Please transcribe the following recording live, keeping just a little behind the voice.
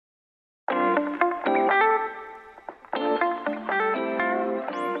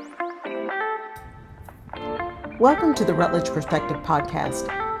Welcome to the Rutledge Perspective Podcast.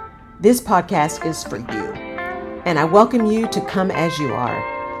 This podcast is for you, and I welcome you to come as you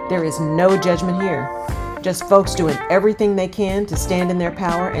are. There is no judgment here, just folks doing everything they can to stand in their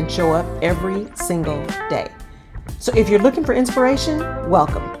power and show up every single day. So if you're looking for inspiration,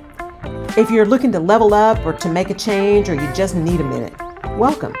 welcome. If you're looking to level up or to make a change or you just need a minute,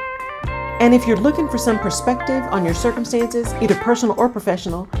 welcome. And if you're looking for some perspective on your circumstances, either personal or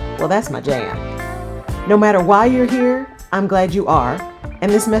professional, well, that's my jam. No matter why you're here, I'm glad you are,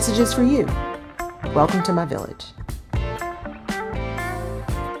 and this message is for you. Welcome to my village.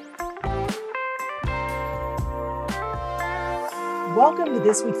 Welcome to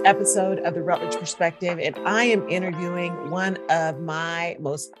this week's episode of the Rutledge Perspective, and I am interviewing one of my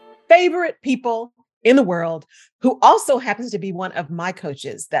most favorite people in the world, who also happens to be one of my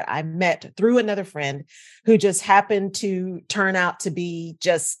coaches that I met through another friend who just happened to turn out to be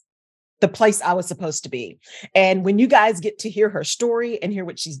just the place I was supposed to be. And when you guys get to hear her story and hear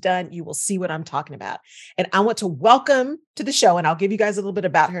what she's done, you will see what I'm talking about. And I want to welcome to the show, and I'll give you guys a little bit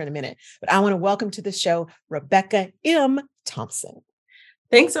about her in a minute, but I want to welcome to the show, Rebecca M. Thompson.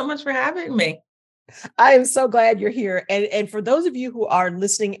 Thanks so much for having me. I am so glad you're here. And for those of you who are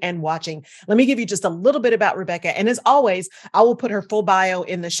listening and watching, let me give you just a little bit about Rebecca. And as always, I will put her full bio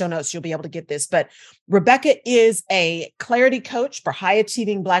in the show notes. You'll be able to get this. But Rebecca is a clarity coach for high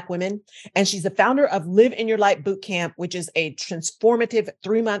achieving Black women. And she's the founder of Live in Your Light Bootcamp, which is a transformative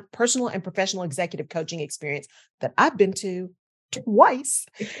 3-month personal and professional executive coaching experience that I've been to twice,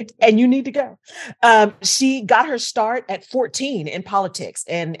 and you need to go. She got her start at 14 in politics.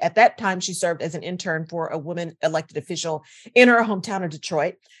 And at that time, she served as an intern for a woman elected official in her hometown of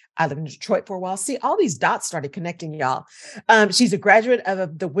Detroit. I lived in Detroit for a while. See, all these dots started connecting, y'all. She's a graduate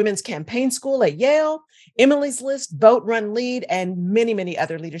of the Women's Campaign School at Yale, Emily's List, Vote, Run, Lead, and many, many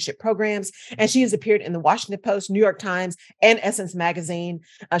other leadership programs. And she has appeared in the Washington Post, New York Times, and Essence Magazine.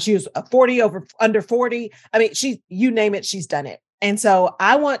 She was a 40 over under 40. I mean, you name it, she's done it. And so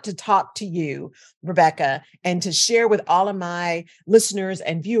I want to talk to you, Rebecca, and to share with all of my listeners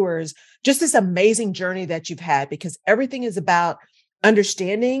and viewers just this amazing journey that you've had, because everything is about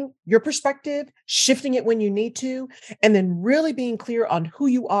understanding your perspective, shifting it when you need to, and then really being clear on who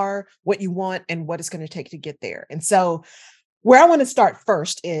you are, what you want, and what it's going to take to get there. And so where I want to start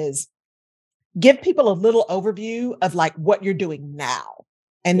first is give people a little overview of like what you're doing now,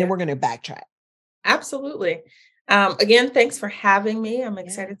 and then we're going to backtrack. Absolutely. Again, thanks for having me. I'm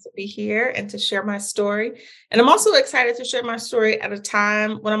excited to be here and to share my story. And I'm also excited to share my story at a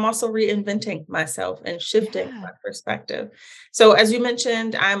time when I'm also reinventing myself and shifting my perspective. So as you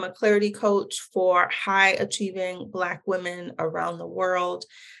mentioned, I'm a clarity coach for high achieving Black women around the world.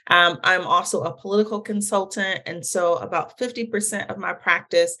 I'm also a political consultant. And so about 50% of my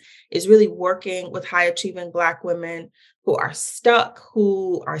practice is really working with high achieving Black women who are stuck,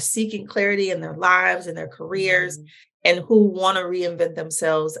 who are seeking clarity in their lives and their careers, and who want to reinvent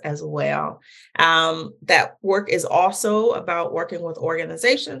themselves as well. That work is also about working with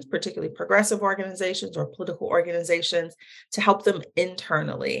organizations, particularly progressive organizations or political organizations, to help them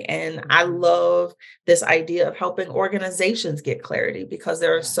internally. And I love this idea of helping organizations get clarity, because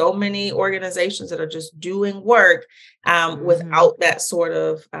there are so many organizations that are just doing work without that sort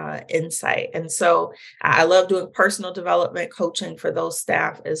of insight. And so I love doing personal development coaching for those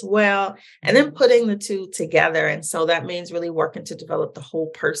staff as well, and then putting the two together. And so that means really working to develop the whole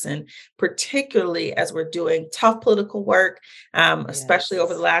person, particularly as we're doing tough political work, especially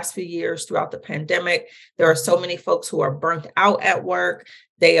over the last few years throughout the pandemic. There are so many folks who are burnt out at work.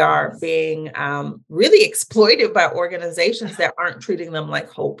 They are being really exploited by organizations that aren't treating them like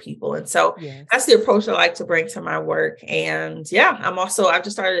whole people. And so that's the approach I like to bring to my work. And I've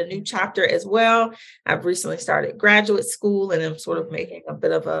just started a new chapter as well. I've recently started graduate school, and I'm sort of making a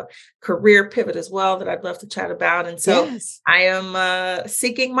bit of a career pivot as well that I'd love to chat about. And so I am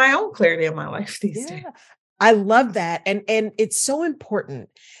seeking my own clarity in my life these days. I love that. And it's so important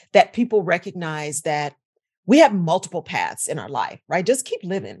that people recognize that we have multiple paths in our life, right? Just keep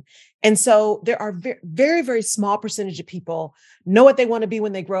living. And so there are very, very small percentage of people know what they want to be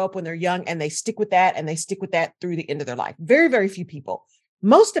when they grow up, when they're young, and they stick with that, and they stick with that through the end of their life. Very, very few people.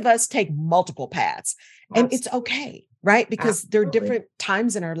 Most of us take multiple paths, and it's okay, right? Because there are different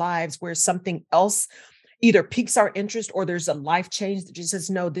times in our lives where something else either piques our interest, or there's a life change that just says,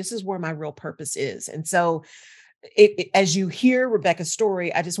 no, this is where my real purpose is. And so as you hear Rebecca's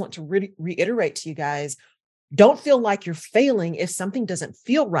story, I just want to reiterate to you guys, don't feel like you're failing if something doesn't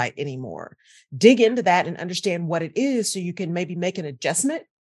feel right anymore. Dig into that and understand what it is, so you can maybe make an adjustment,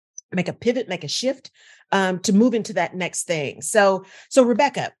 make a pivot, make a shift to move into that next thing. So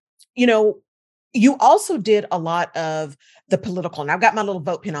Rebecca, You also did a lot of the political, and I've got my little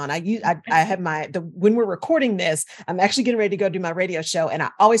vote pin on. I have when we're recording this, I'm actually getting ready to go do my radio show. And I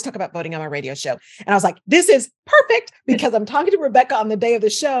always talk about voting on my radio show. And I was like, this is perfect because I'm talking to Rebecca on the day of the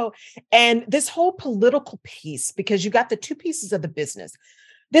show. And this whole political piece, because you got the two pieces of the business,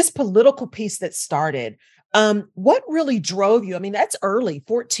 this political piece that started, what really drove you? I mean, that's early,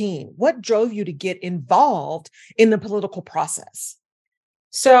 14. What drove you to get involved in the political process?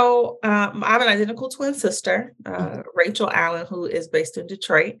 So I have an identical twin sister, Rachel Allen, who is based in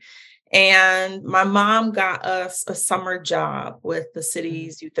Detroit. And my mom got us a summer job with the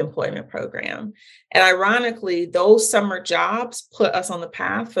city's youth employment program. And ironically, those summer jobs put us on the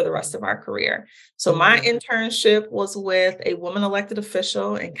path for the rest of our career. So my internship was with a woman elected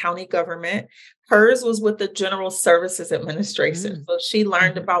official in county government. Hers was with the General Services Administration. So she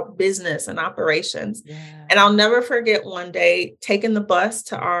learned about business and operations. Yeah. And I'll never forget one day taking the bus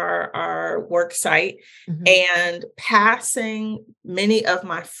to our work site and passing many of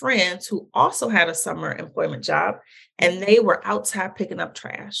my friends who also had a summer employment job, and they were outside picking up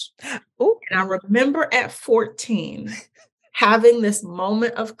trash. Ooh. And I remember at 14 having this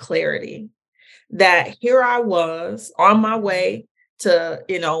moment of clarity that here I was on my way to,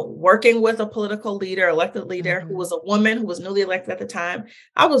 working with a political leader, elected leader who was a woman who was newly elected at the time.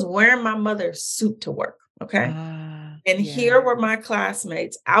 I was wearing my mother's suit to work. Okay. And here were my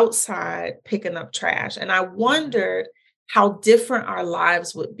classmates outside picking up trash. And I wondered how different our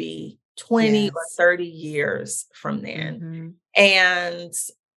lives would be 20 or 30 years from then. And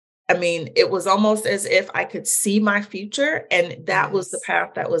I mean, it was almost as if I could see my future, and that was the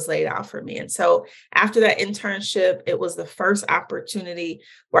path that was laid out for me. And so after that internship, it was the first opportunity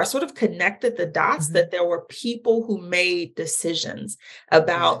where I sort of connected the dots that there were people who made decisions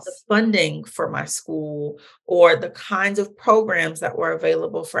about the funding for my school or the kinds of programs that were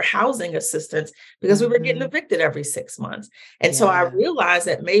available for housing assistance, because we were getting evicted every 6 months. And so I realized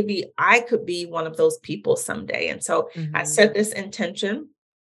that maybe I could be one of those people someday. And so I set this intention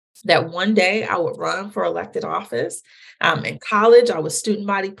that one day I would run for elected office. In college, I was student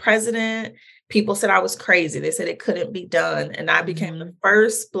body president. People said I was crazy. They said it couldn't be done. And I became the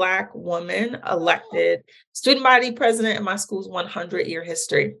first Black woman elected student body president in my school's 100-year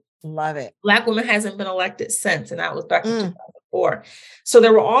history. Love it. Black woman hasn't been elected since, and that was back in 2004. So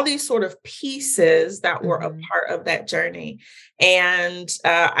there were all these sort of pieces that were a part of that journey. And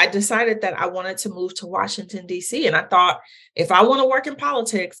I decided that I wanted to move to Washington, D.C. And I thought, if I want to work in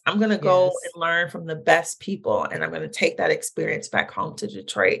politics, I'm going to go and learn from the best people. And I'm going to take that experience back home to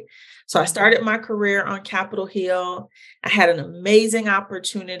Detroit. So I started my career on Capitol Hill. I had an amazing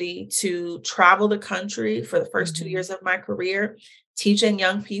opportunity to travel the country for the first 2 years of my career, teaching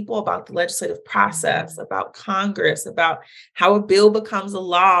young people about the legislative process, about Congress, about how a bill becomes a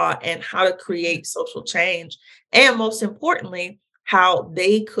law and how to create social change. And most importantly, how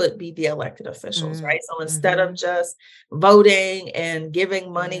they could be the elected officials, right? So instead of just voting and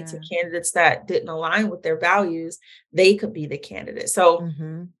giving money to candidates that didn't align with their values, they could be the candidate. So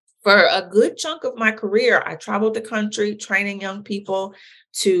for a good chunk of my career, I traveled the country training young people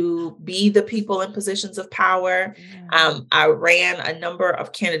to be the people in positions of power. I ran a number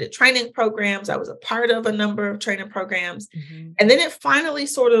of candidate training programs. I was a part of a number of training programs. And then it finally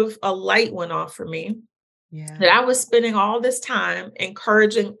sort of a light went off for me that I was spending all this time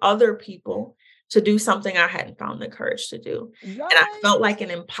encouraging other people to do something I hadn't found the courage to do. And I felt like an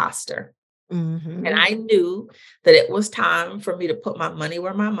imposter. And I knew that it was time for me to put my money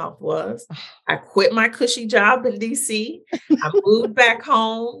where my mouth was. I quit my cushy job in DC. I moved back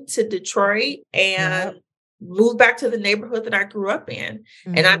home to Detroit and moved back to the neighborhood that I grew up in.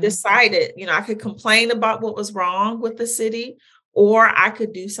 And I decided, I could complain about what was wrong with the city, or I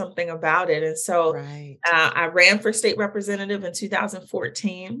could do something about it. And so I ran for state representative in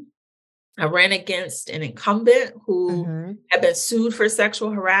 2014. I ran against an incumbent who had been sued for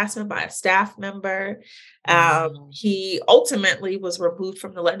sexual harassment by a staff member. He ultimately was removed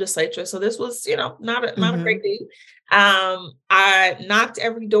from the legislature. So this was, not a great deal. I knocked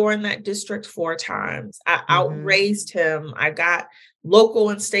every door in that district 4 times. I outraised him. I got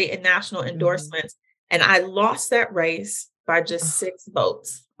local and state and national endorsements. And I lost that race by just 6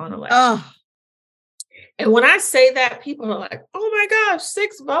 votes on election. And when I say that, people are like, oh my gosh,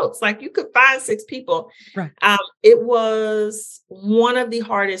 6 votes. Like, you could find 6 people. Right. It was one of the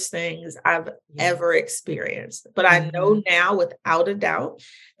hardest things I've ever experienced. But I know now without a doubt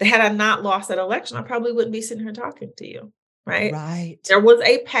that had I not lost that election, I probably wouldn't be sitting here talking to you. Right. There was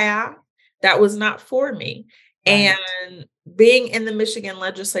a path that was not for me. Right. And being in the Michigan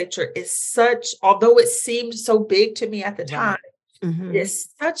legislature is although it seemed so big to me at the time, It is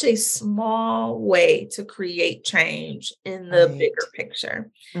such a small way to create change in the Right. bigger picture.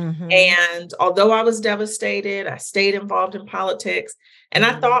 Mm-hmm. And although I was devastated, I stayed involved in politics. And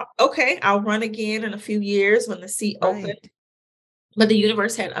I Mm-hmm. thought, okay, I'll run again in a few years when the seat opened. Right. But the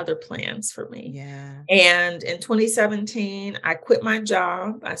universe had other plans for me. Yeah. And in 2017, I quit my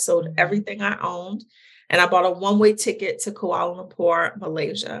job. I sold Mm-hmm. everything I owned and I bought a one-way ticket to Kuala Lumpur,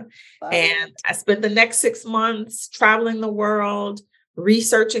 Malaysia. Love And it. I spent the next 6 months traveling the world,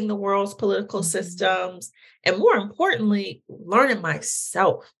 researching the world's political Mm-hmm. systems, and more importantly, learning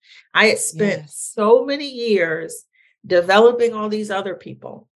myself. I had spent Yes. so many years developing all these other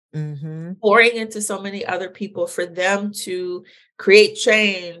people, Mm-hmm. pouring into so many other people for them to create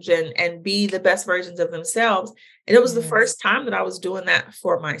change and be the best versions of themselves. And it was the Yes. first time that I was doing that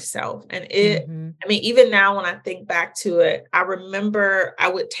for myself. And Mm-hmm. I mean, even now when I think back to it, I remember I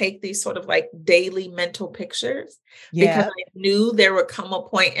would take these sort of like daily mental pictures because Yeah. I knew there would come a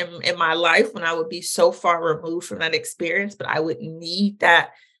point in my life when I would be so far removed from that experience, but I would need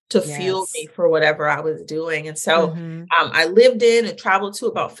that to fuel me Yes. for whatever I was doing. And so Mm-hmm. I lived in and traveled to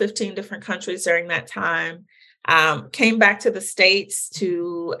about 15 different countries during that time. Came back to the States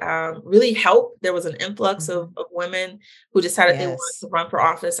to really help. There was an influx Mm-hmm. of women who decided they wanted Yes. to run for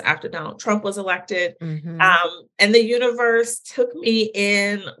office after Donald Trump was elected. Mm-hmm. And the universe took me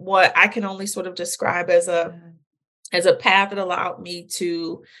in what I can only sort of describe Yeah. as a path that allowed me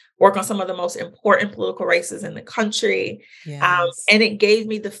to work on some of the most important political races in the country. Yes. And it gave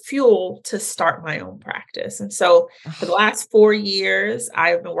me the fuel to start my own practice. And so for the last 4 years,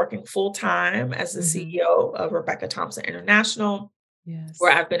 I've been working full time as the Mm-hmm. CEO of Rebecca Thompson International,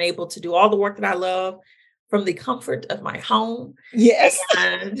 where Yes. I've been able to do all the work that I love from the comfort of my home. Yes.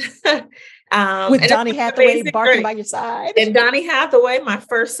 And, With and it's Donnie been an Hathaway amazing barking journey. by your side. And Donnie Hathaway, my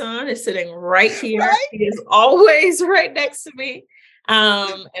first son, is sitting right here. Right? He is always right next to me.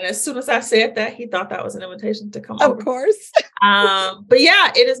 And as soon as I said that, he thought that was an invitation to come Of over. course. But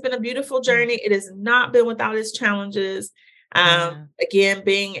yeah, it has been a beautiful journey. It has not been without its challenges. Yeah. Again,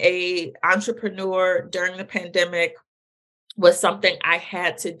 being a entrepreneur during the pandemic was something I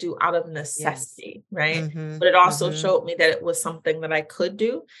had to do out of Yes. necessity, right? Mm-hmm. But it also Mm-hmm. showed me that it was something that I could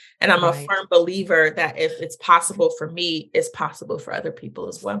do. And I'm a Right. firm believer that if it's possible for me, it's possible for other people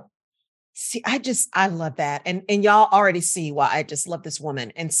as well. See, I love that. And y'all already see why I just love this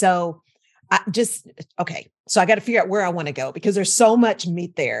woman. And so okay. So I got to figure out where I want to go because there's so much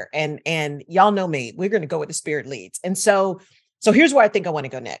meat there. And y'all know me. We're going to go where the spirit leads. And so here's where I think I want to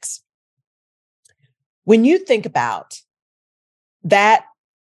go next. When you think about that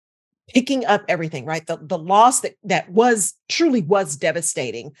picking up everything, right? The loss that was truly was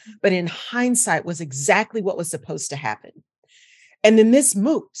devastating, but in hindsight was exactly what was supposed to happen. And then this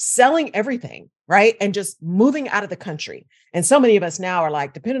move, selling everything, right? And just moving out of the country. And so many of us now are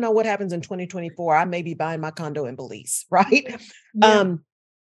like, depending on what happens in 2024, I may be buying my condo in Belize, right? Yeah.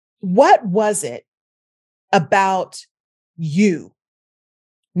 What was it about you,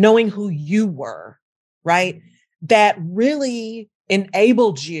 knowing who you were, right? That really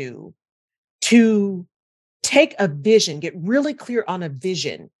enabled you to take a vision, get really clear on a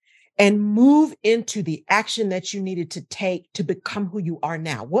vision, and move into the action that you needed to take to become who you are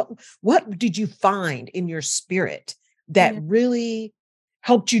now? What did you find in your spirit that Yeah. really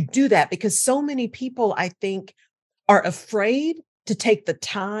helped you do that? Because so many people, I think, are afraid to take the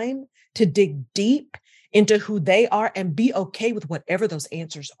time to dig deep into who they are and be okay with whatever those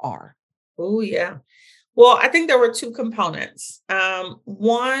answers are. Oh, yeah. Well, I think there were two components.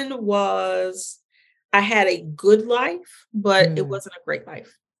 One was I had a good life, but it Mm, wasn't a great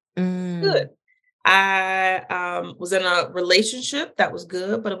life. mm, Good. I was in a relationship that was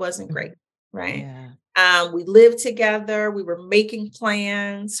good, but it wasn't great. mhm. Right. Yeah. We lived together. We were making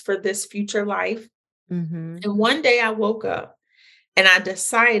plans for this future life. Mm-hmm. And one day I woke up and I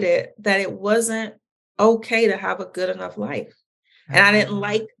decided that it wasn't okay to have a good enough life. And I didn't Ah,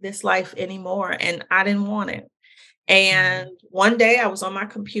 like this life anymore and I didn't want it. yeah. And one day I was on my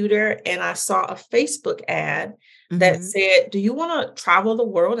computer and I saw a Facebook ad that Mm-hmm. said, "Do you want to travel the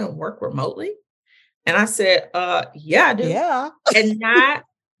world and work remotely?" And I said, yeah, I do. Yeah. And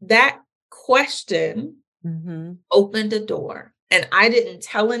that question Mm-hmm. opened a door. And I didn't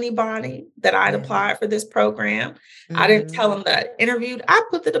tell anybody that I'd Yeah. applied for this program. I didn't Mm-hmm. tell them that I interviewed. I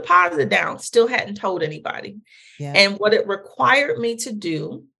put the deposit down, still hadn't told anybody. Yep. And what it required me to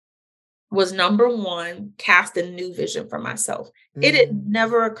do was number one, cast a new vision for myself. It had Mm,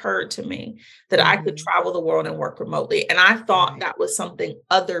 never occurred to me that I could mm-hmm. travel the world and work remotely. And I thought Right. that was something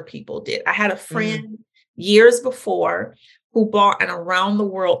other people did. I had a Mm, friend years before who bought an around the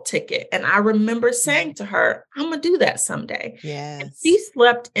world ticket. And I remember saying to her, I'm going to do that someday. And she Yes.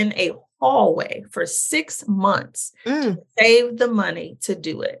 slept in a hallway for 6 months to Mm. save the money to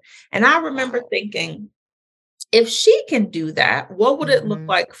do it. And I remember Wow. thinking, if she can do that, what would it look Mhm.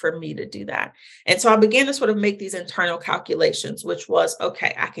 like for me to do that? And so I began to sort of make these internal calculations, which was,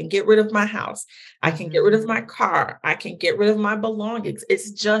 okay, I can get rid of my house. I can get rid of Mhm. my car. I can get rid of my belongings.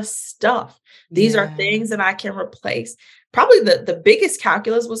 It's just stuff. These are Yeah. things that I can replace. Probably the biggest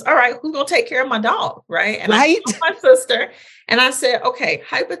calculus was, all right, who's going to take care of my dog? Right. And I Right? called my sister and I said, okay,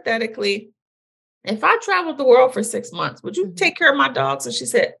 hypothetically, if I traveled the world for 6 months, would you Mhm. take care of my dogs? And she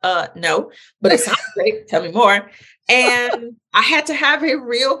said, no, but it sounds great. Tell me more. And I had to have a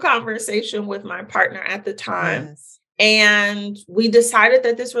real conversation with my partner at the time. Yes. And we decided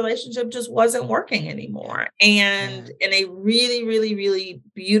that this relationship just wasn't working Yeah. anymore. Yeah. And in a really, really, really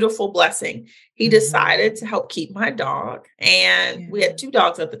beautiful blessing, he Mhm. decided to help keep my dog. And we Yeah. had 2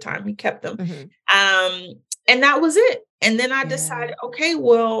 dogs at the time. He kept them. Mhm. Um, and that was it. And then I Yeah. decided, okay,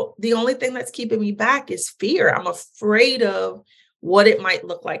 well, the only thing that's keeping me back is fear. I'm afraid of what it might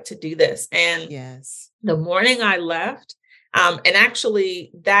look like to do this. And Yes. the morning I left, and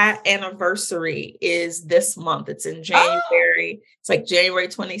actually that anniversary is this month. It's in Oh, January. It's like January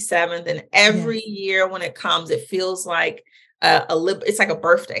 27th. And every yes. year when it comes, it feels like it's like a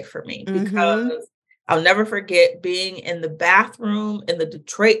birthday for me Mhm. because I'll never forget being in the bathroom in the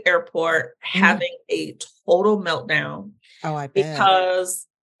Detroit airport, Mm. having a total meltdown Oh, I bet. because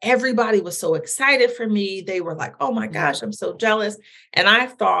everybody was so excited for me. They were like, oh my Yeah. gosh, I'm so jealous. And I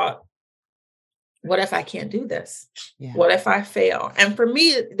thought, what if I can't do this? Yeah. What if I fail? And for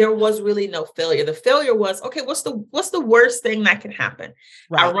me, there was really no failure. The failure was, okay, what's the worst thing that can happen?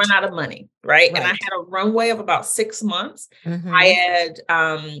 I run Right. out of money, right? And I Right. had a runway of about 6 months. I Mhm.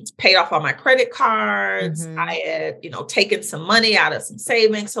 had paid off all my credit cards. I Mhm. had, taken some money out of some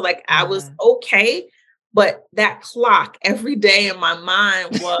savings. So like I was Yeah. okay. But that clock every day in my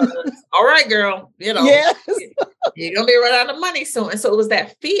mind was, all right, girl, Yes. you're gonna be run out of money soon. And so it was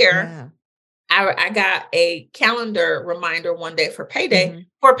that fear. Yeah. I got a calendar reminder one day Mhm. for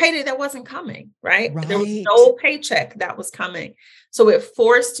a payday that wasn't coming, right? There was Right. no paycheck that was coming. So it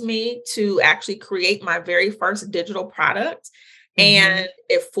forced me to actually create my very first digital product. And Mhm.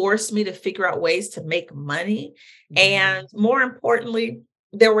 it forced me to figure out ways to make money. Yeah. And more importantly,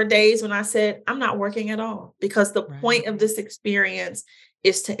 there were days when I said, I'm not working at all because the Right. point of this experience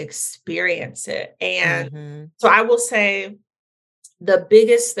is to experience it. And Mhm. so I will say, the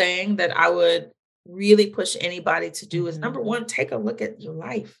biggest thing that I would really push anybody to do is, number Mhm. one, take a look at your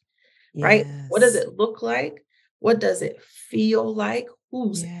life, right? What does Yes. it look like? What does it feel like?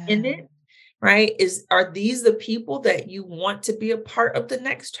 Who's in Yeah. it? Right? Are these the people that you want to be a part of the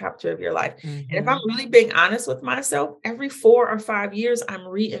next chapter of your life? And if I'm Mhm. really being honest with myself, every 4 or 5 years, I'm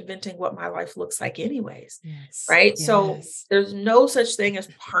reinventing what my life looks like anyways. Yes. Right. So Yes. there's no such thing as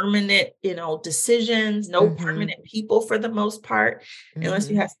permanent, decisions, no Mhm. permanent people for the most part,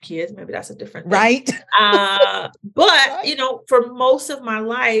 unless you Mhm. have kids, maybe that's a different thing. Right. But, Right. for most of my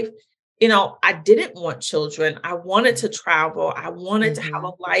life, I didn't want children. I wanted Yeah. to travel. I wanted to have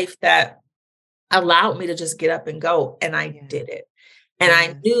a Mhm. life that allowed me to just get up and go. And I Yeah. did it. And I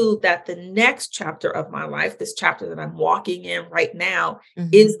Yes. knew that the next chapter of my life, this chapter that I'm walking in right now,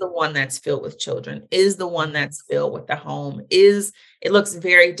 is Mhm. the one that's filled with children, is the one that's Yes. filled with the home, it looks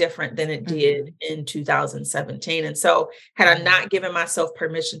very different than it did Mhm. in 2017. And so had I Yeah. not given myself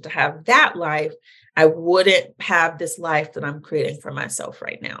permission to have that life, I wouldn't have this life that I'm creating for myself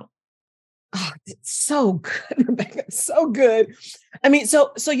right now. Oh, it's so good, Rebecca. So good. I mean,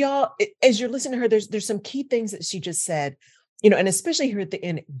 so y'all, as you're listening to her, there's some key things that she just said, and especially here at the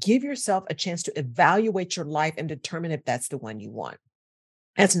end, give yourself a chance to evaluate your life and determine if that's the one you want.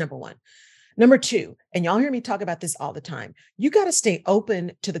 That's number one. Number two, and y'all hear me talk about this all the time, you got to stay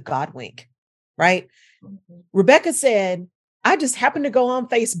open to the God wink, right? Mhm. Rebecca said, I just happened to go on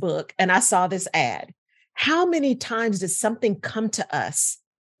Facebook and I saw this ad. How many times does something come to us,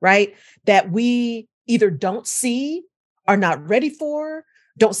 right, that we either don't see, are not ready for,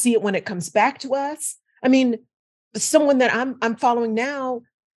 don't see it when it comes back to us? I mean, someone that I'm following now,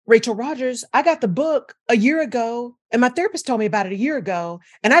 Rachel Rogers, I got the book a year ago and my therapist told me about it a year ago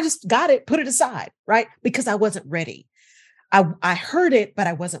and I just got it, put it aside, right? Because I wasn't ready. I heard it, but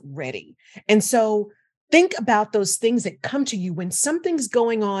I wasn't ready. And so think about those things that come to you when something's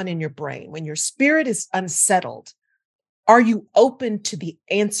going on in your brain, when your spirit is unsettled. Are you open to the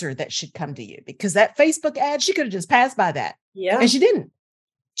answer that should come to you? Because that Facebook ad, she could have just passed by that and Yeah. she didn't.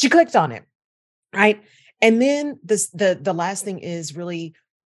 She clicked on it, right? And then the last thing is really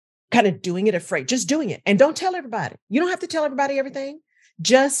kind of doing it afraid, just doing it. And don't tell everybody. You don't have to tell everybody everything.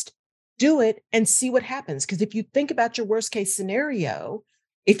 Just do it and see what happens. Because if you think about your worst case scenario,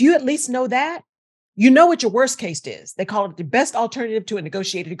 if you at least know that, you know what your worst case is. They call it the best alternative to a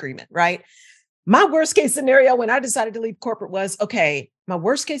negotiated agreement, right? My worst case scenario when I decided to leave corporate was, okay, my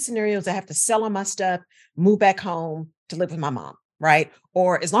worst case scenario is I have to sell all my stuff, move back home to live with my mom, right?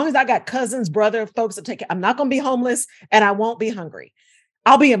 Or as long as I got cousins, brother, folks that take it, I'm not going to be homeless and I won't be hungry.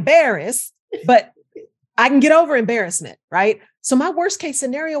 I'll be embarrassed, but I can get over embarrassment, right? So my worst case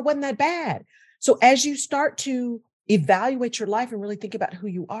scenario wasn't that bad. So as you start to evaluate your life and really think about who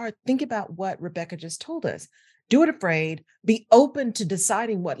you are, think about what Rebecca just told us. Do it afraid, be open to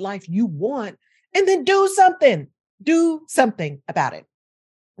deciding what life you want, and then do something about it.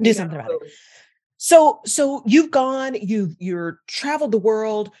 Do something about it. So you've gone, you're traveled the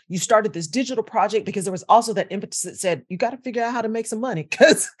world, you started this digital project because there was also that impetus that said, you got to figure out how to make some money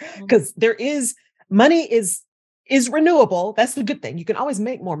because there is money is renewable. That's the good thing. You can always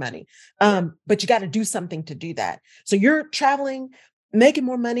make more money. But you got to do something to do that. So you're traveling, making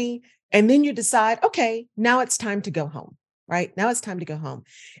more money, and then you decide, okay, now it's time to go home, right? Now it's time to go home.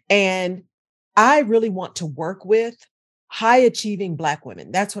 And I really want to work with high achieving Black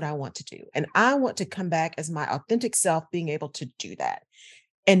women. That's what I want to do. And I want to come back as my authentic self, being able to do that.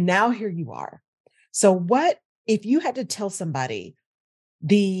 And now here you are. So what if you had to tell somebody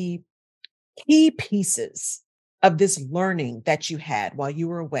the key pieces of this learning that you had while you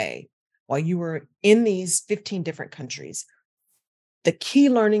were away, while you were in these 15 different countries, the key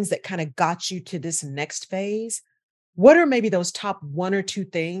learnings that kind of got you to this next phase? What are maybe those top one or two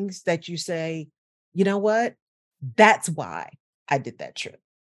things that you say, you know what? That's why I did that trip.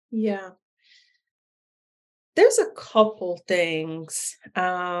 Yeah. There's a couple things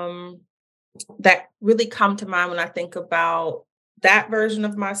that really come to mind when I think about that version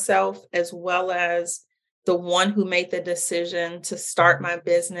of myself, as well as the one who made the decision to start my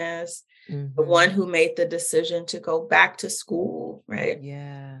business, the one who made the decision to go back to school, right?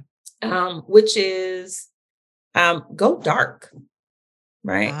 Yeah. Which is go dark,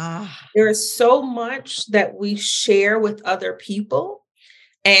 right? There is so much that we share with other people.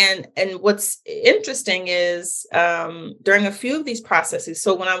 And what's interesting is during a few of these processes,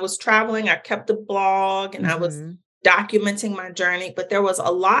 so when I was traveling, I kept a blog and I was documenting my journey, but there was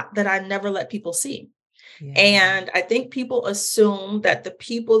a lot that I never let people see. Yeah. And I think people assume that the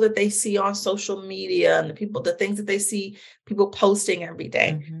people that they see on social media and the things that they see people posting every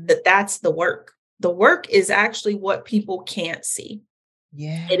day, that's the work. The work is actually what people can't see.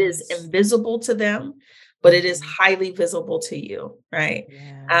 Yeah, it is invisible to them, but it is highly visible to you, right?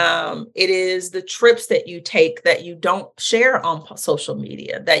 Yeah. It is the trips that you take that you don't share on social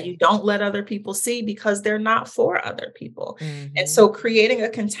media, that you don't let other people see because they're not for other people. And so creating a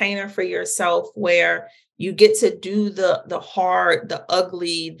container for yourself where you get to do the hard, the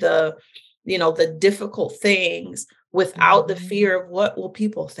ugly, the difficult things without the fear of what will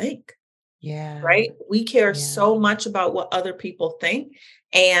people think. Yeah. Right. We care so much about what other people think.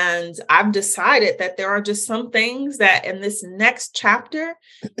 And I've decided that there are just some things that in this next chapter,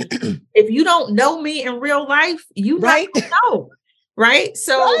 if you don't know me in real life, you not know. Right.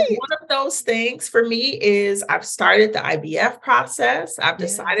 So one of those things for me is I've started the IVF process. I've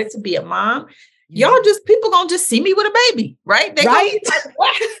decided to be a mom. Y'all people gonna just see me with a baby. Right. They gonna be like,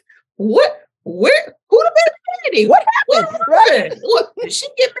 what? Where? Who the baby? What happened? Right. What did she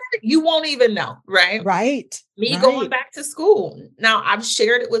get married? You won't even know, right? Right. Me going back to school. Now I've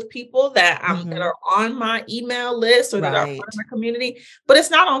shared it with people that that are on my email list or that are part of my community, but it's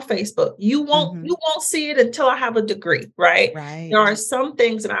not on Facebook. You won't see it until I have a degree, right? There are some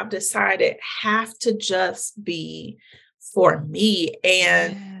things that I've decided have to just be for me,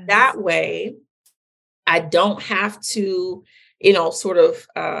 and that way I don't have to sort of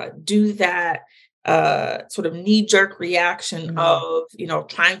do that sort of knee-jerk reaction of,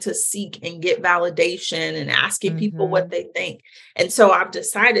 trying to seek and get validation and asking people what they think. And so I've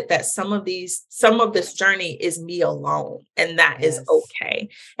decided that some of this journey is me alone, and that is okay.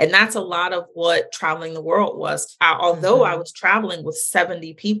 And that's a lot of what traveling the world was. Although I was traveling with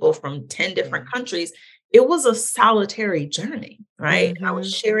 70 people from 10 different countries, it was a solitary journey, right? I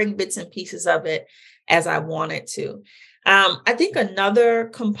was sharing bits and pieces of it as I wanted to. I think another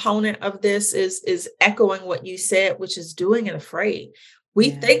component of this is echoing what you said, which is doing it afraid. We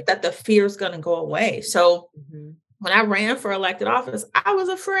think that the fear is going to go away. So when I ran for elected office, I was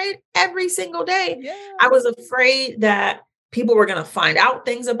afraid every single day. Yeah. I was afraid that people were going to find out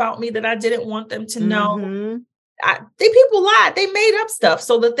things about me that I didn't want them to know. People lied. They made up stuff.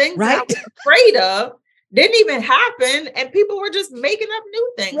 So the things that I was afraid of didn't even happen, and people were just making up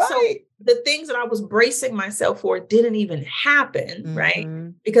new things. So Right. the things that I was bracing myself for didn't even happen, right?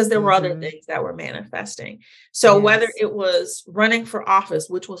 Mm-hmm. Because there were other Mm-hmm. things that were manifesting. So whether Yes. it was running for office,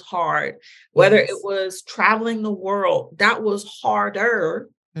 which was hard, whether it Yes. was traveling the world, that was harder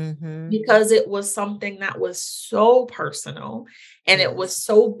Mm-hmm. because it was something that was so personal and it was Yes.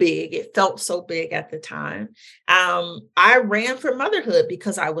 so big. It felt so big at the time. I ran for motherhood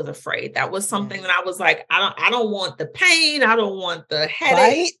because I was afraid. That was something Yes. that I was like, I don't want the pain. I don't want the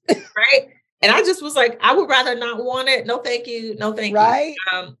headache. Right. Right. And I just was like, I would rather not want it. No, thank you. No, thank you. Right.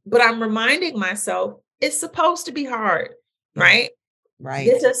 But I'm reminding myself it's supposed to be hard. Yeah. Right. Right.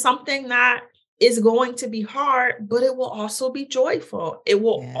 This is something that is going to be hard, but it will also be joyful. It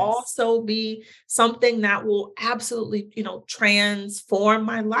will Yes. also be something that will absolutely, transform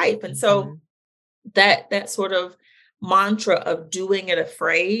my life. And so that sort of mantra of doing it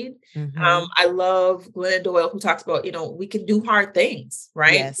afraid. Mm-hmm. I love Glennon Doyle, who talks about, we can do hard things,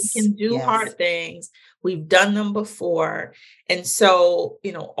 right? We Yes. can do Yes. hard things. We've done them before. And so,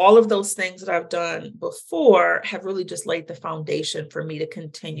 all of those things that I've done before have really just laid the foundation for me to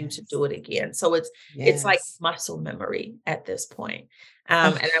continue to Yes. do it again. So it's like Yes. muscle memory at this point.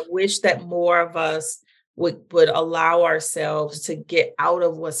 Ugh. And I wish that more of us would allow ourselves to get out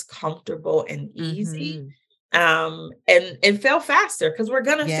of what's comfortable and easy, and fail faster, because we're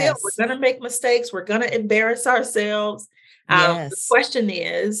gonna fail, Yes. we're gonna make mistakes, we're gonna embarrass ourselves. The Yes. question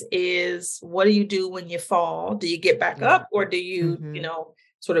is what do you do when you fall? Do you get back Yeah. up, or do you,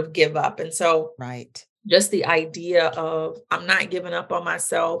 sort of give up? And so Right. just the idea of I'm not giving up on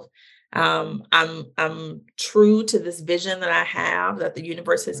myself. I'm true to this vision that I have, that the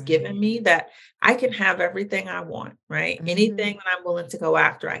universe has given Right. me, that I can have everything I want, right? Anything that I'm willing to go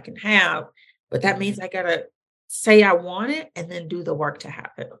after, I can have. But that means I gotta say I want it and then do the work to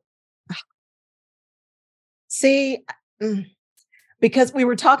have it. See, because we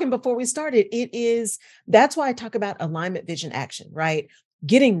were talking before we started, that's why I talk about alignment, vision, action, right?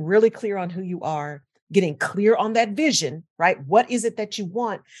 Getting really clear on who you are, getting clear on that vision, right? What is it that you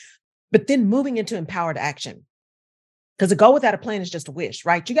want? But then moving into empowered action. Because a goal without a plan is just a wish,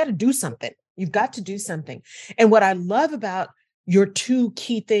 right? You got to do something. You've got to do something. And what I love about your two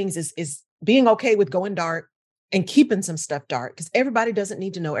key things is being okay with going dark and keeping some stuff dark, because everybody doesn't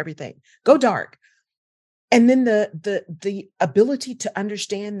need to know everything. Go dark. And then the ability to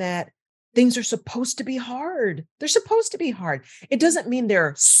understand that things are supposed to be hard. They're supposed to be hard. It doesn't mean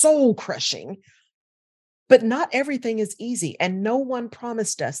they're soul crushing, but not everything is easy. And no one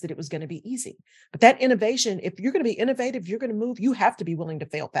promised us that it was going to be easy. But that innovation, if you're going to be innovative, you're going to move, you have to be willing to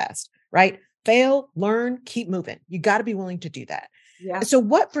fail fast, right? Fail, learn, keep moving. You got to be willing to do that. Yeah. So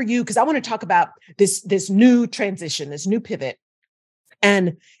what for you, because I want to talk about this new transition, this new pivot.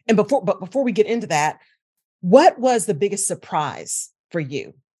 And before we get into that, what was the biggest surprise for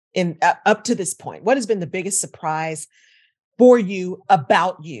you in up to this point? What has been the biggest surprise for you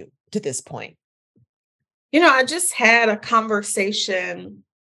about you to this point? I just had a conversation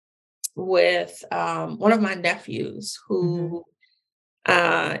with one of my nephews who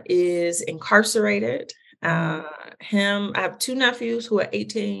is incarcerated. I have two nephews who are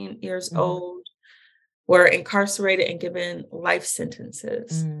 18 years old, were incarcerated and given life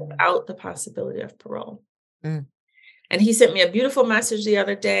sentences without the possibility of parole. And he sent me a beautiful message the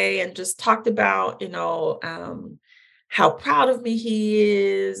other day and just talked about, how proud of me he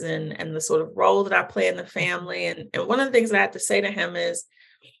is, and the sort of role that I play in the family. And one of the things that I had to say to him is,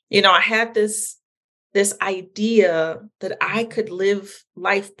 I had this idea that I could live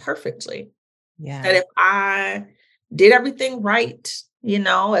life perfectly. Yeah. That if I did everything right,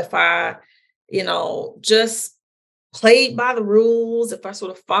 if I, just played by the rules, if I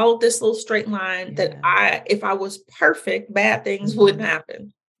sort of followed this little straight line, that if I was perfect, bad things wouldn't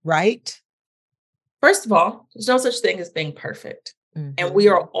happen. Right. First of all, there's no such thing as being perfect. And we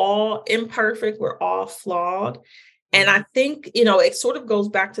are all imperfect. We're all flawed. And I think, it sort of goes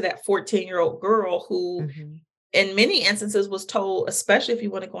back to that 14-year-old girl who, in many instances, was told, especially if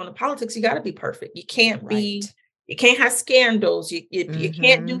you want to go into politics, you got to be perfect. You can't you can't have scandals. You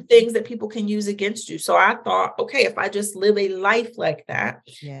can't do things that people can use against you. So I thought, okay, if I just live a life like that,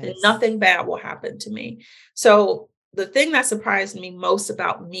 then nothing bad will happen to me. So the thing that surprised me most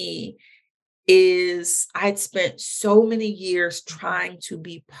about me is I'd spent so many years trying to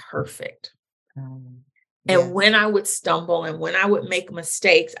be perfect. And when I would stumble and when I would make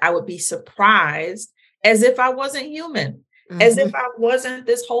mistakes, I would be surprised as if I wasn't human, as if I wasn't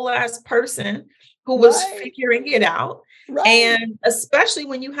this whole ass person who was figuring it out. And especially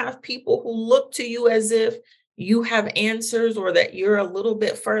when you have people who look to you as if, you have answers or that you're a little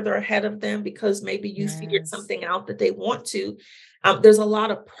bit further ahead of them because maybe you figured Yes. something out that they want to. There's a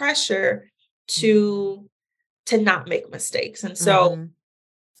lot of pressure to not make mistakes. And so Mm-hmm.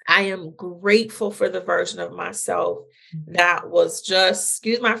 I am grateful for the version of myself Mm-hmm. that was just,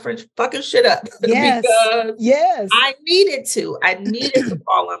 excuse my French, fucking shit up Yes. because Yes. I needed to. I needed to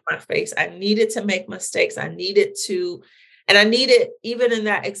fall on my face. I needed to make mistakes. I needed to, and I needed, even in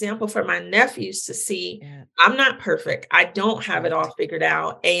that example for my nephews, to see Yeah. I'm not perfect. I don't have it Right. all figured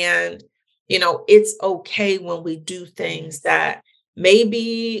out. And, it's okay when we do things Yes. that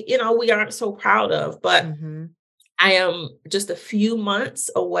maybe, we aren't so proud of, but Mm-hmm. I am just a few months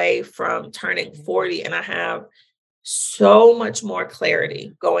away from turning Yeah. 40, and I have so much more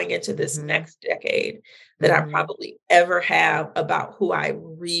clarity going into this Mm-hmm. next decade than I Mm-hmm. probably ever have about who I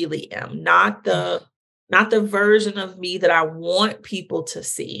really am. Not the version of me that I want people to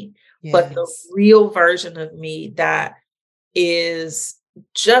see, but the Yes. real version of me that is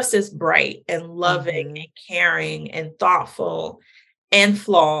just as bright and loving Mm-hmm. and caring and thoughtful and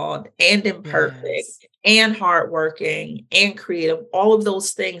flawed and imperfect Yes. and hardworking and creative. All of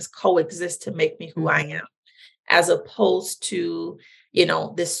those things coexist to make me who I Mm-hmm. am, as opposed to,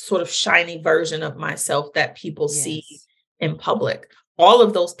 this sort of shiny version of myself that people see Yes. in public. All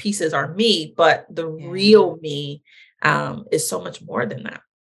of those pieces are me, but the Yeah. real me is so much more than that.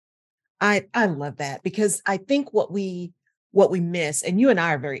 I love that because I think what we miss, and you and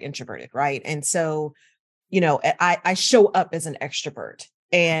I are very introverted, right? And so, I show up as an extrovert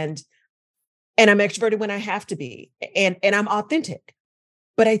and I'm extroverted when I have to be, and I'm authentic.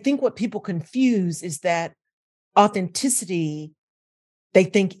 But I think what people confuse is that authenticity they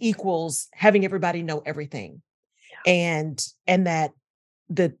think equals having everybody know everything. And that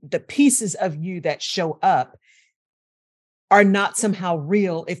the pieces of you that show up are not somehow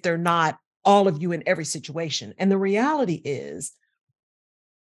real if they're not all of you in every situation. And the reality is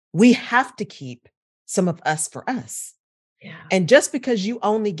we have to keep some of us for us. Yeah. And just because you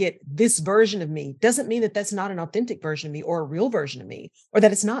only get this version of me doesn't mean that that's not an authentic version of me or a real version of me or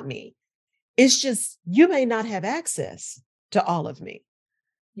that it's not me. It's just you may not have access to all of me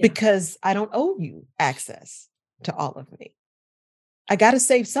Yeah. because I don't owe you access to all of me. I got to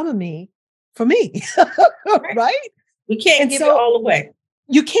save some of me for me, Right. right? We can't And give it so all away.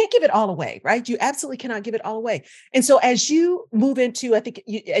 you can't give it all away, right? You absolutely cannot give it all away. And so as you move into, I think,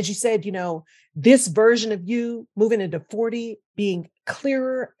 as you said, this version of you moving into 40, being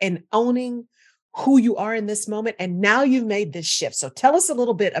clearer and owning who you are in this moment. And now you've made this shift. So tell us a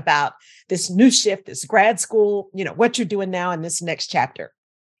little bit about this new shift, this grad school, what you're doing now in this next chapter.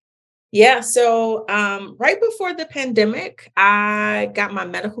 Yeah. So right before the pandemic, I got my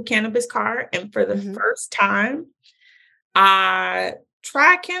medical cannabis card. And for the Hmm. first time, I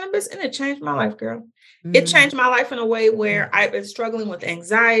tried cannabis and it changed my life, girl. It Mm-hmm. changed my life in a way where I've been struggling with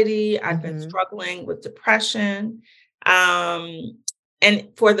anxiety, I've been Mm-hmm. struggling with depression. Um, and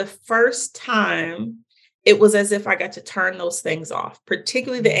for the first time, it was as if I got to turn those things off,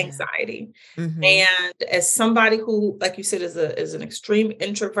 particularly the Yeah. anxiety. Mm-hmm. And as somebody who, like you said, is an extreme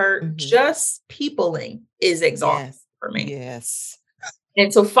introvert, Mm-hmm. just peopling is exhausting Yes. for me. Yes.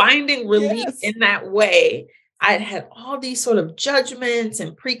 And so finding relief Yes. in that way, I had all these sort of judgments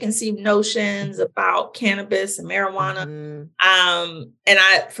and preconceived notions about cannabis and marijuana. Mm-hmm. And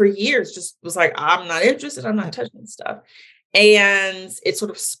I, for years, just was like, I'm not interested. I'm not Yep. touching this stuff. And it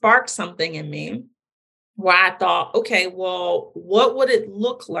sort of sparked something in me where I thought, okay, well, what would it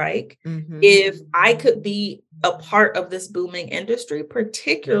look like Mm-hmm. if I could be a part of this booming industry, Yes.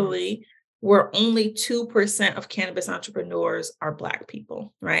 particularly where only 2% of cannabis entrepreneurs are Black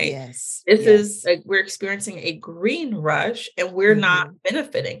people, right? Yes. This is, Yes. we're experiencing a green rush and we're not Mm-hmm.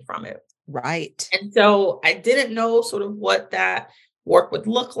 benefiting from it. Right. And so I didn't know sort of what that work would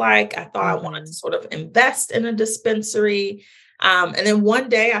look like. I thought I wanted Mm-hmm. to sort of invest in a dispensary. And then one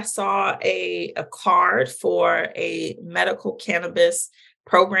day I saw a card for a medical cannabis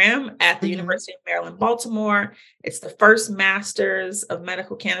program at the Mm-hmm. University of Maryland, Baltimore. It's the first master's of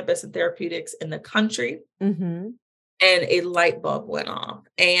medical cannabis and therapeutics in the country. Mm-hmm. And a light bulb went off.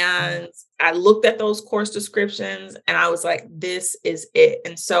 Mm-hmm. And I looked at those course descriptions and I was like, this is it.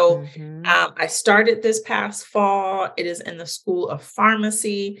 And so Mm-hmm. I started this past fall. It is in the School of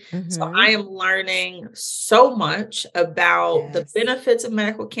Pharmacy. So Mm-hmm. I am learning so much about the Yes. benefits of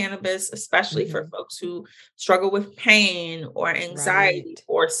medical cannabis, especially for Mm-hmm. folks who struggle with pain or anxiety Right.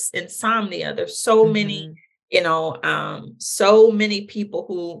 or insomnia. There's so many, Mm-hmm. so many people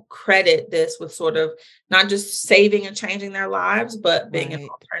who credit this with sort of not just saving and changing their lives, but being an Right.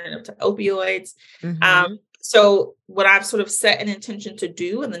 alternative to opioids. Um, Mm-hmm. So what I've sort of set an intention to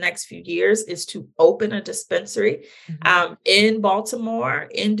do in the next few years is to open a dispensary in Baltimore,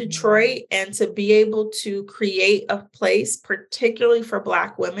 in Detroit, and to be able to create a place, particularly for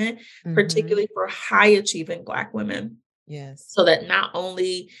Black women, particularly for high achieving Black women. Yes. So that not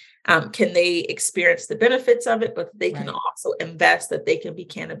only can they experience the benefits of it, but they can also invest, that they can be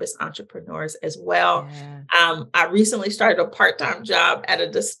cannabis entrepreneurs as well. Yeah. I recently started a part-time job at a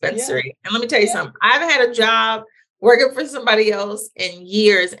dispensary. Yeah. And let me tell you something, I've had a job working for somebody else in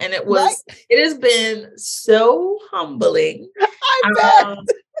years, and it has been so humbling. I bet.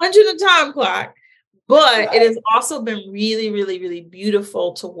 Punching a time clock. But it has also been really, really, really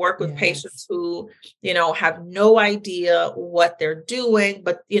beautiful to work with patients who, have no idea what they're doing.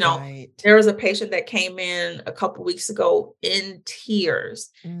 But, there was a patient that came in a couple of weeks ago in tears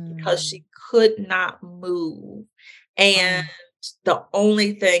because she could not move. And the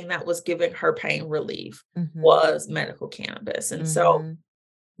only thing that was giving her pain relief was medical cannabis. And so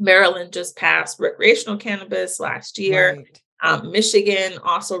Maryland just passed recreational cannabis last year. Michigan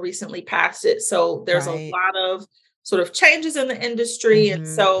also recently passed it. So there's a lot of sort of changes in the industry. And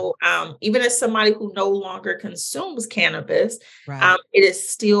so even as somebody who no longer consumes cannabis, it is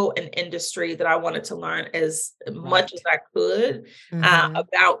still an industry that I wanted to learn as much as I could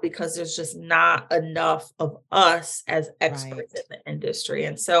about, because there's just not enough of us as experts in the industry.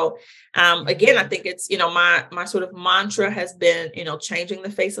 And so again, I think it's, my sort of mantra has been, changing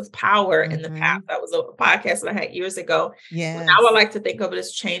the face of power in the past. That was a podcast that I had years ago. Now I like to think of it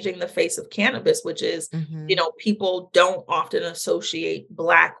as changing the face of cannabis, which is, people don't often associate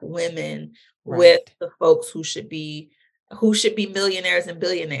Black women with the folks who should be millionaires and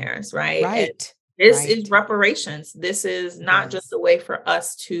billionaires, right? And this is reparations. This is not just a way for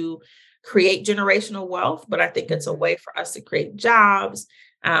us to create generational wealth, but I think it's a way for us to create jobs,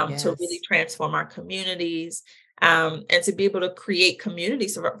 to really transform our communities, and to be able to create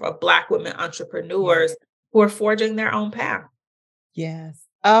communities of Black women entrepreneurs who are forging their own path. Yes.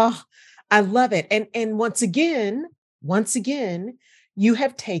 Oh, I love it. And once again, you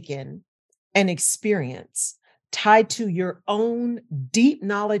have taken an experience tied to your own deep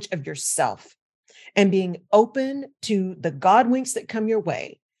knowledge of yourself and being open to the God winks that come your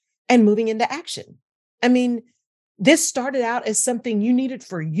way and moving into action. I mean, this started out as something you needed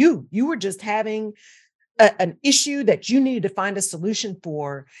for you. You were just having an issue that you needed to find a solution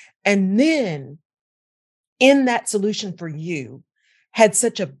for. And then in that solution for you, had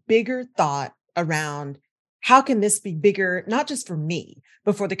such a bigger thought around how can this be bigger, not just for me,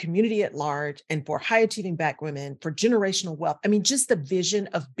 but for the community at large and for high achieving Black women, for generational wealth. I mean, just the vision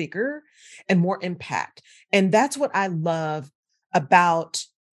of bigger and more impact. And that's what I love about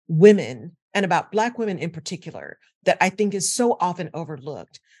women and about Black women in particular, that I think is so often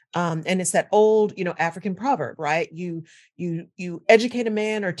overlooked. And it's that old, African proverb, right? You educate a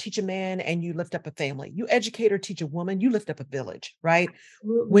man or teach a man and you lift up a family. You educate or teach a woman, you lift up a village, right?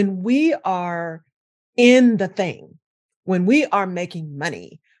 When we are in the thing, when we are making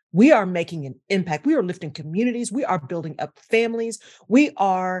money, we are making an impact. We are lifting communities. We are building up families. We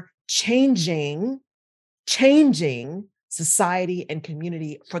are changing society and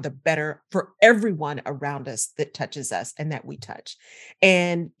community for the better for everyone around us that touches us and that we touch.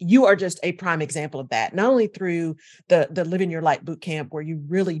 And you are just a prime example of that, not only through the Living Your Light boot camp, where you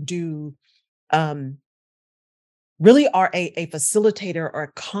really do really are a facilitator or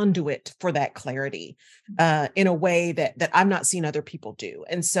a conduit for that clarity in a way that I've not seen other people do.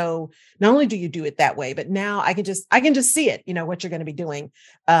 And so not only do you do it that way, but now I can just see it, what you're going to be doing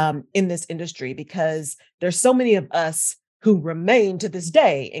in this industry, because there's so many of us who remain to this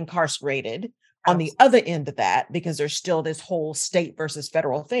day incarcerated on the other end of that, because there's still this whole state versus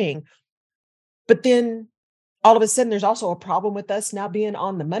federal thing. But then all of a sudden, there's also a problem with us now being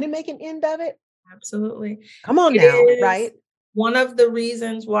on the money-making end of it. Absolutely. Come on now, right? One of the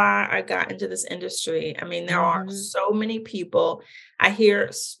reasons why I got into this industry. I mean, there are so many people. I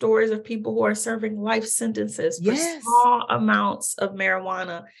hear stories of people who are serving life sentences for small amounts of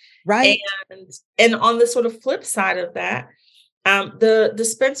marijuana. Right. And on the sort of flip side of that, the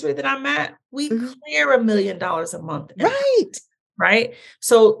dispensary that I'm at, we clear $1 million a month. Right.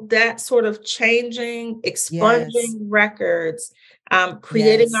 So that sort of changing, expunging records,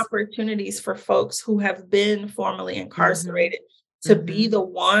 creating opportunities for folks who have been formerly incarcerated to be the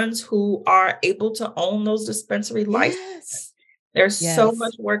ones who are able to own those dispensary licenses. There's so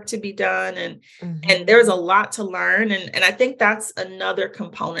much work to be done, and there's a lot to learn. And I think that's another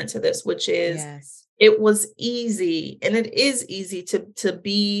component to this, which is it was easy, and it is easy to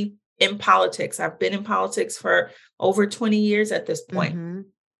be in politics. I've been in politics for over 20 years at this point.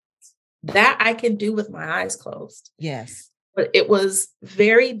 That I can do with my eyes closed. Yes. But it was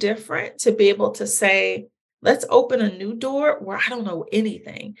very different to be able to say, let's open a new door where I don't know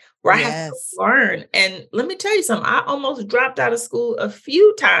anything, where I have to Yes. learn. And let me tell you something, I almost dropped out of school a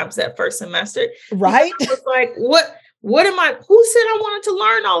few times that first semester because Right? I was like, what am I, who said I wanted to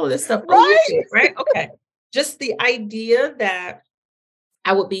learn all of this stuff? Oh, you Right? did, right? Okay. Just the idea that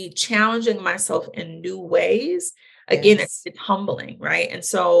I would be challenging myself in new ways. Again, Yes. it's humbling, right? And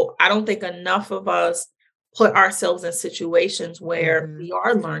so I don't think enough of us put ourselves in situations where we Mhm.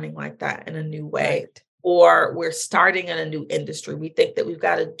 are learning like that in a new way, Right. or we're starting in a new industry. We think that we've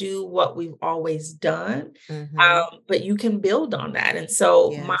got to do what we've always done, Mhm. but you can build on that. And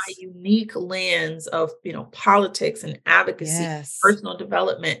so my Yes. unique lens of, politics and advocacy, Yes. personal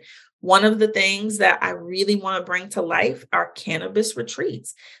development, one of the things that I really want to bring to life are cannabis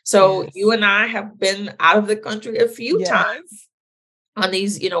retreats. So you Yes. and I have been out of the country a few times Yes. on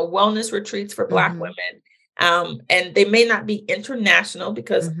these, wellness retreats for Black Mhm. women. And they may not be international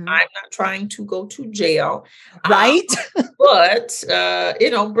because Mhm. I'm not trying to go to jail. Um, Right? but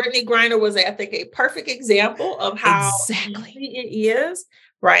Brittany Griner was, I think, a perfect example of how Exactly. easy it is,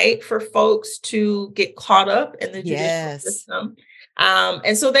 right, for folks to get caught up in the judicial Yes. system.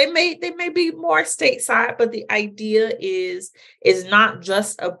 And so they may be more stateside, but the idea is not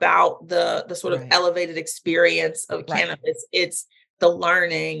just about the sort of Right. elevated experience of Right. cannabis. It's the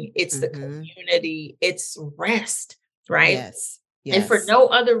learning, it's the Mhm. community, it's rest, right? Yes. And for Yes. no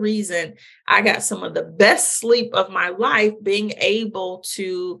other reason, I got some of the best sleep of my life being able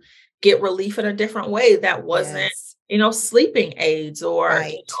to get relief in a different way that wasn't, Yes. sleeping aids or,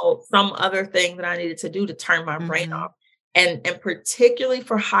 Right. some other thing that I needed to do to turn my brain off. Mhm. And particularly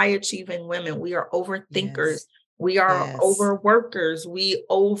for high achieving women, we are overthinkers. Yes. We are Yes. overworkers. We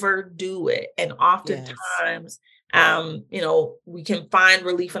overdo it. And Yes. oftentimes, we can find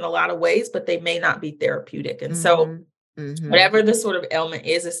relief in a lot of ways, but they may not be therapeutic. And so Mhm. Mhm. whatever the sort of ailment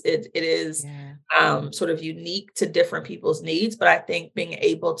is, it is Yeah. sort of unique to different people's needs. But I think being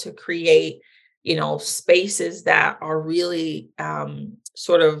able to create, spaces that are really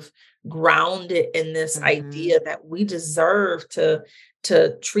sort of grounded in this Mhm. idea that we deserve to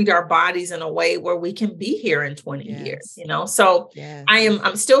treat our bodies in a way where we can be here in 20 years, Yes. So Yes.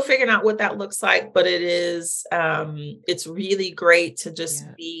 I'm still figuring out what that looks like, but it's really great to just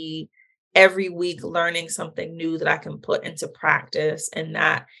Yeah. be every week learning something new that I can put into practice, and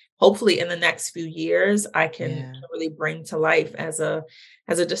that hopefully in the next few years I can Yeah. really bring to life as a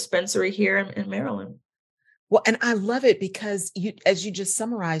dispensary here in Maryland. Well, and I love it because as you just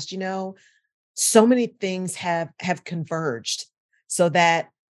summarized, so many things have converged so that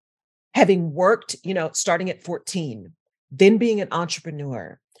having worked, starting at 14, then being an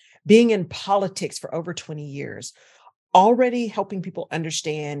entrepreneur, being in politics for over 20 years, already helping people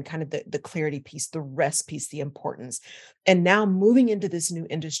understand kind of the clarity piece, the rest piece, the importance. And now moving into this new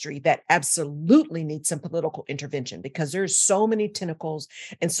industry that absolutely needs some political intervention because there's so many tentacles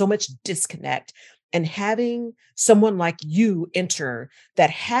and so much disconnect. And having someone like you enter that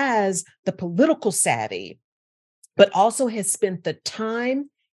has the political savvy but also has spent the time,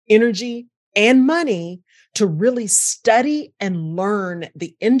 energy, and money to really study and learn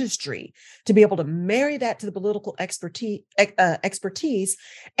the industry, to be able to marry that to the political expertise,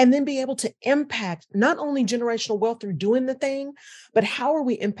 and then be able to impact not only generational wealth through doing the thing, but how are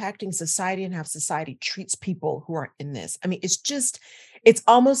we impacting society and how society treats people who are in this? I mean, it's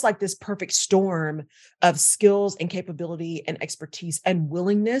almost like this perfect storm of skills and capability and expertise and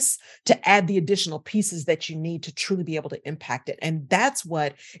willingness to add the additional pieces that you need to truly be able to impact it. And that's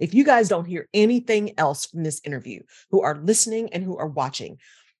what, if you guys don't hear anything else from this interview, who are listening and who are watching,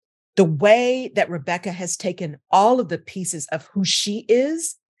 the way that Rebecca has taken all of the pieces of who she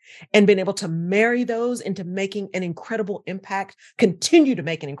is and been able to marry those into making an incredible impact, continue to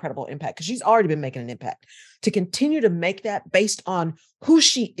make an incredible impact, because she's already been making an impact, to continue to make that based on who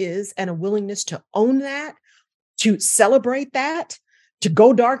she is and a willingness to own that, to celebrate that, to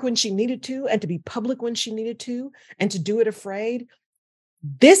go dark when she needed to, and to be public when she needed to, and to do it afraid.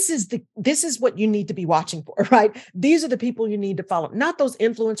 This is what you need to be watching for, right? These are the people you need to follow, not those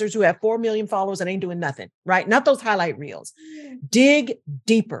influencers who have 4 million followers and ain't doing nothing, right? Not those highlight reels. Dig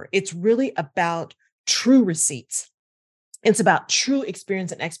deeper. It's really about true receipts. It's about true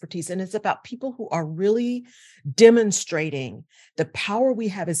experience and expertise. And it's about people who are really demonstrating the power we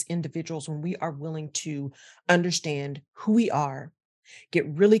have as individuals when we are willing to understand who we are, get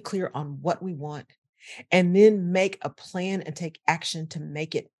really clear on what we want, and then make a plan and take action to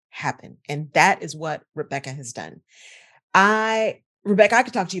make it happen. And that is what Rebecca has done. I Rebecca, I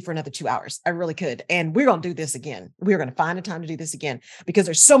could talk to you for another 2 hours. I really could. And we're going to do this again. We're going to find a time to do this again because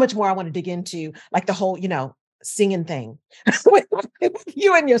there's so much more I want to dig into, like the whole, singing thing with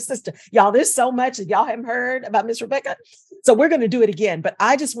you and your sister. Y'all, there's so much that y'all haven't heard about Miss Rebecca. So we're going to do it again. But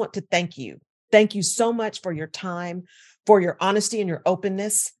I just want to thank you. Thank you so much for your time, for your honesty and your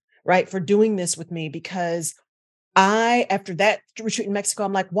openness, right? For doing this with me, because after that retreat in Mexico,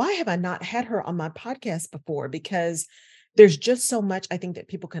 I'm like, why have I not had her on my podcast before? Because there's just so much I think that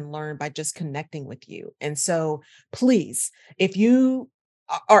people can learn by just connecting with you. And so please, if you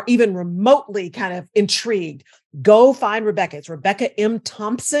are even remotely kind of intrigued, go find Rebecca. It's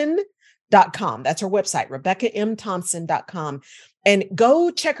RebeccaMThompson.com. That's her website, RebeccaMThompson.com. And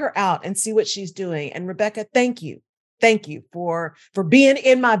go check her out and see what she's doing. And Rebecca, thank you. Thank you for being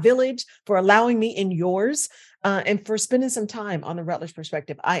in my village, for allowing me in yours, and for spending some time on the Rutledge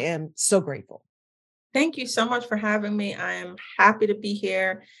Perspective. I am so grateful. Thank you so much for having me. I am happy to be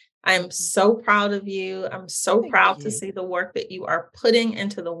here. I am so proud of you. I'm so proud to see the work that you are putting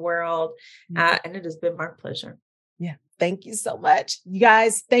into the world. And it has been my pleasure. Yeah. Thank you so much. You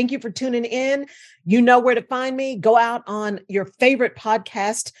guys, thank you for tuning in. You know where to find me. Go out on your favorite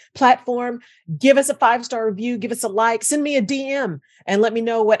podcast platform. Give us a 5-star review. Give us a like. Send me a DM and let me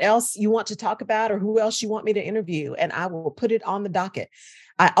know what else you want to talk about or who else you want me to interview. And I will put it on the docket.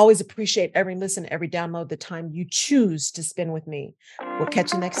 I always appreciate every listen, every download, the time you choose to spend with me. We'll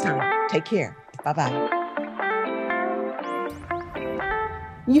catch you next time. Take care. Bye-bye.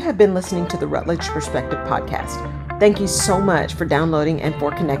 You have been listening to the Rutledge Perspective podcast. Thank you so much for downloading and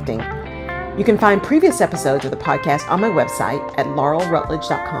for connecting. You can find previous episodes of the podcast on my website at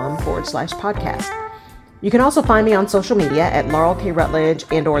laurelrutledge.com/podcast. You can also find me on social media at Laurel K. Rutledge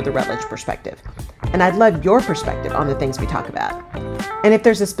and/or The Rutledge Perspective. And I'd love your perspective on the things we talk about. And if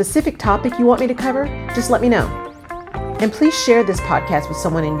there's a specific topic you want me to cover, just let me know. And please share this podcast with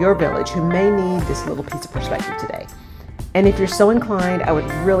someone in your village who may need this little piece of perspective today. And if you're so inclined, I would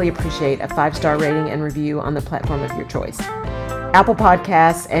really appreciate a 5-star rating and review on the platform of your choice. Apple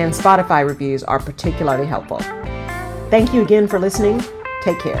Podcasts and Spotify reviews are particularly helpful. Thank you again for listening.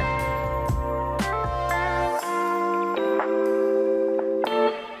 Take care.